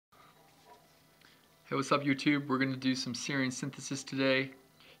Hey, what's up YouTube? We're going to do some serine synthesis today.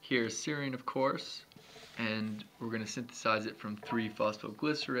 Here's serine, of course, and we're going to synthesize it from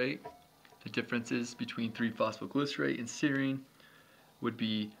 3-phosphoglycerate. The differences between 3-phosphoglycerate and serine would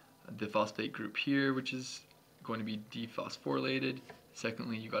be the phosphate group here, which is going to be dephosphorylated.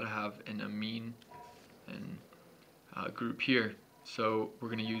 Secondly, you got to have an amine and group here. So we're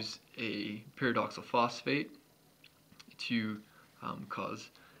going to use a pyridoxal phosphate to cause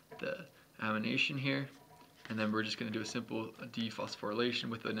the amination here, and then we're just going to do a simple dephosphorylation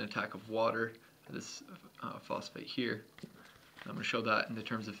with an attack of water to this phosphate here. I'm going to show that in the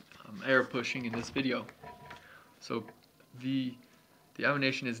terms of air pushing in this video. So the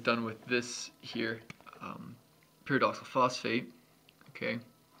amination is done with this here pyridoxal phosphate. Okay,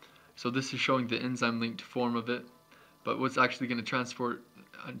 so this is showing the enzyme linked form of it, but what's actually going to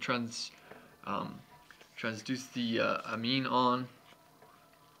transduce the amine on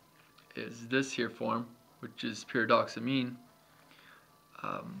is this here form, which is pyridoxamine.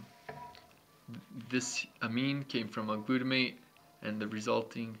 This amine came from a glutamate, and the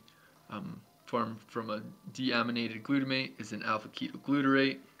resulting form from a deaminated glutamate is an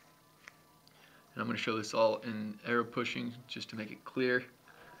alpha-ketoglutarate. And I'm going to show this all in arrow pushing just to make it clear.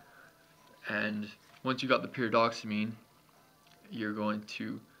 And once you got the pyridoxamine, you're going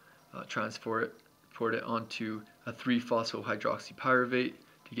to transport it onto a 3-phosphohydroxypyruvate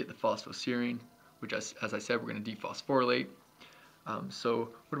to get the phosphoserine, which as I said, we're going to dephosphorylate. So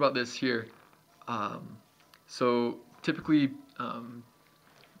what about this here? So typically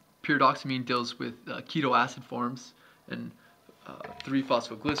pyridoxamine deals with keto acid forms, and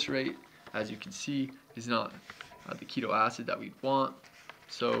 3-phosphoglycerate, as you can see, is not the keto acid that we want.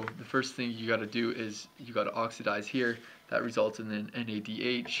 So the first thing you got to do is you got to oxidize here. That results in an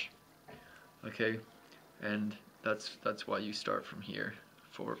NADH. Okay, and that's why you start from here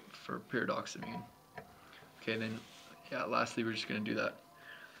for pyridoxamine. Okay, then yeah, lastly we're just going to do that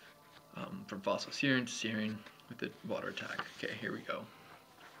from phosphoserine to serine with the water attack. Okay, here we go.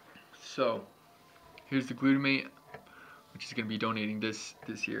 So here's the glutamate, which is going to be donating this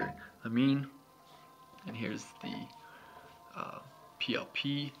here amine, and here's the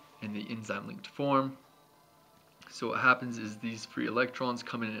PLP in the enzyme linked form. So what happens is these free electrons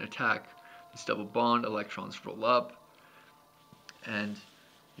come in and attack this double bond. Electrons roll up, and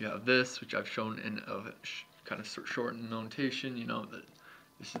you have this, which I've shown in a kind of shortened notation. You know that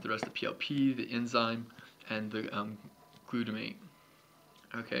this is the rest of the PLP, the enzyme, and the glutamate.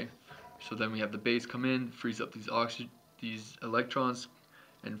 Okay, so then we have the base come in, frees up these electrons,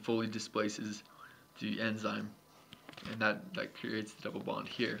 and fully displaces the enzyme, and that creates the double bond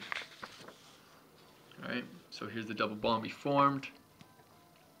here. Alright, so here's the double bond we formed.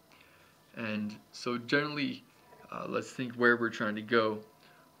 And so generally, let's think where we're trying to go.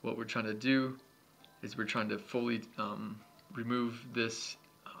 What we're trying to do is we're trying to fully remove this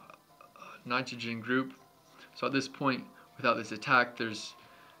nitrogen group. So at this point, without this attack,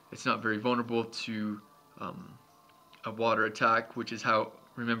 it's not very vulnerable to a water attack, which is how,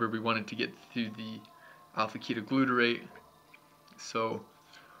 remember, we wanted to get through the alpha-ketoglutarate. So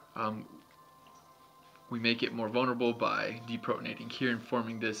we make it more vulnerable by deprotonating here and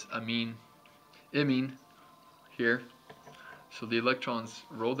forming this amine here. So the electrons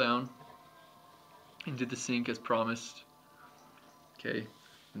roll down into the sink as promised. Okay,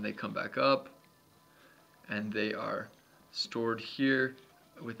 and they come back up, and they are stored here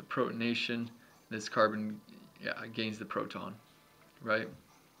with the protonation. This carbon gains the proton, right?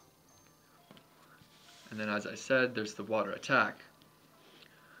 And then, as I said, there's the water attack.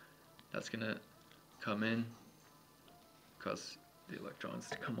 That's gonna come in, cause the electrons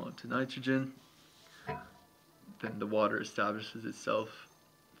to come onto nitrogen. Then the water establishes itself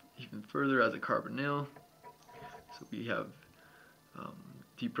even further as a carbonyl. So we have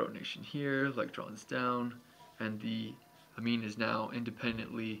deprotonation here, electrons down, and the amine is now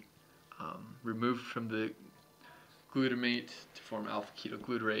independently removed from the glutamate to form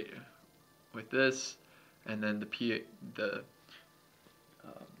alpha-ketoglutarate with this, and then the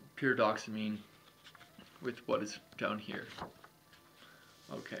pyridoxamine with what is down here.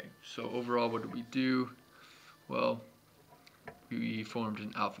 Okay, so overall, what did we do? Well, we formed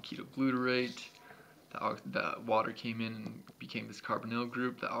an alpha-ketoglutarate. The water came in and became this carbonyl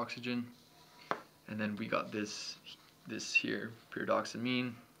group, the oxygen, and then we got this here,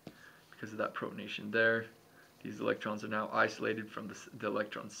 pyridoxamine, because of that protonation there. These electrons are now isolated from the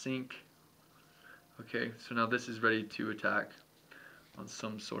electron sink. Okay, so now this is ready to attack on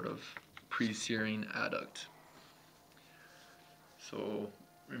some sort of pre-serine adduct. So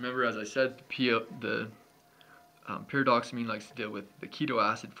remember, as I said, pyridoxamine likes to deal with the keto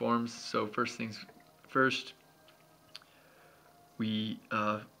acid forms. So first things First, we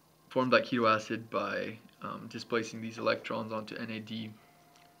formed that keto acid by displacing these electrons onto NAD+,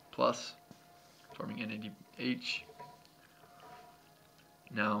 forming NADH.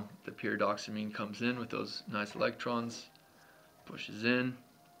 Now the pyridoxamine comes in with those nice electrons, pushes in,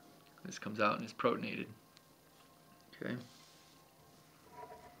 this comes out and is protonated. Okay.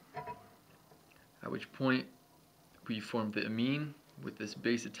 At which point we form the amine with this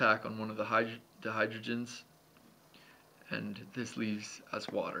base attack on one of the hydrogens, and this leaves as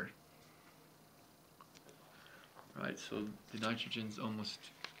water. Right, so the nitrogen's almost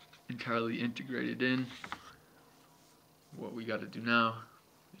entirely integrated in. What we got to do now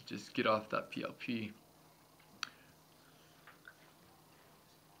is just get off that PLP.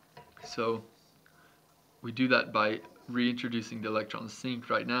 So we do that by reintroducing the electron sink.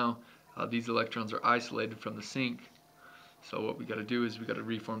 Right now, these electrons are isolated from the sink. So what we got to do is we got to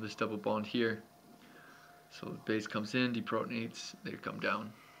reform this double bond here. So the base comes in, deprotonates, they come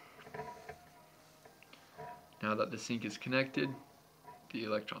down. Now that the sink is connected, the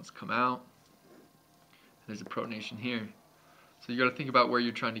electrons come out. There's a protonation here. So you got to think about where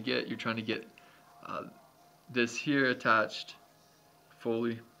you're trying to get. You're trying to get this here attached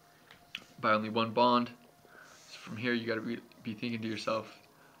fully by only one bond. So from here you got to be thinking to yourself,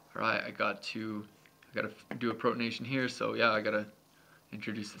 all right, I got to do a protonation here, so yeah, I got to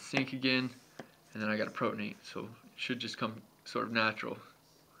introduce the sink again, and then I got to protonate. So it should just come sort of natural.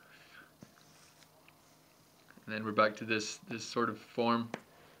 And then we're back to this sort of form,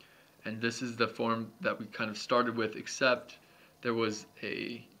 and this is the form that we kind of started with, except there was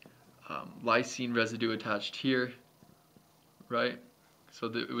a lysine residue attached here, right? So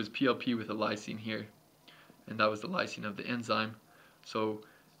it was PLP with a lysine here, and that was the lysine of the enzyme. So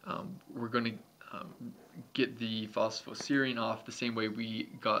we're going to get the phosphoserine off the same way we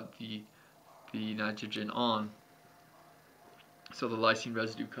got the nitrogen on. So the lysine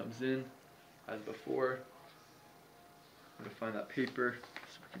residue comes in as before. I'm going to find that paper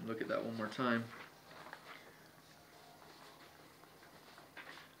so we can look at that one more time.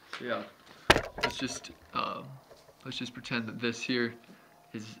 So yeah, let's just pretend that this here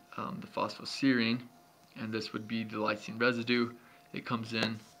is the phosphoserine, and this would be the lysine residue. It comes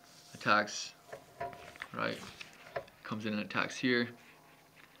in, attacks, right? Comes in and attacks here,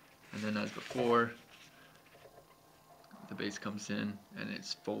 and then as before, the base comes in and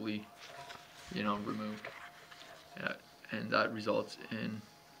it's fully, removed. Yeah, and that results in,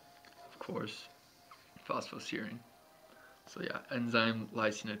 of course, phosphoserine. So yeah, enzyme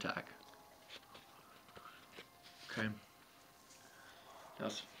lysine attack. Okay. Now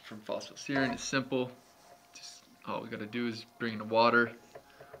from phosphoserine, it's simple. Just all we got to do is bring in the water,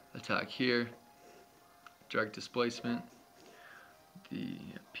 attack here, direct displacement. The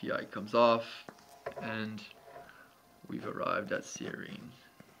PI comes off, and we've arrived at serine.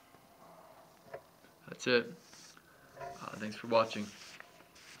 That's it. Thanks for watching.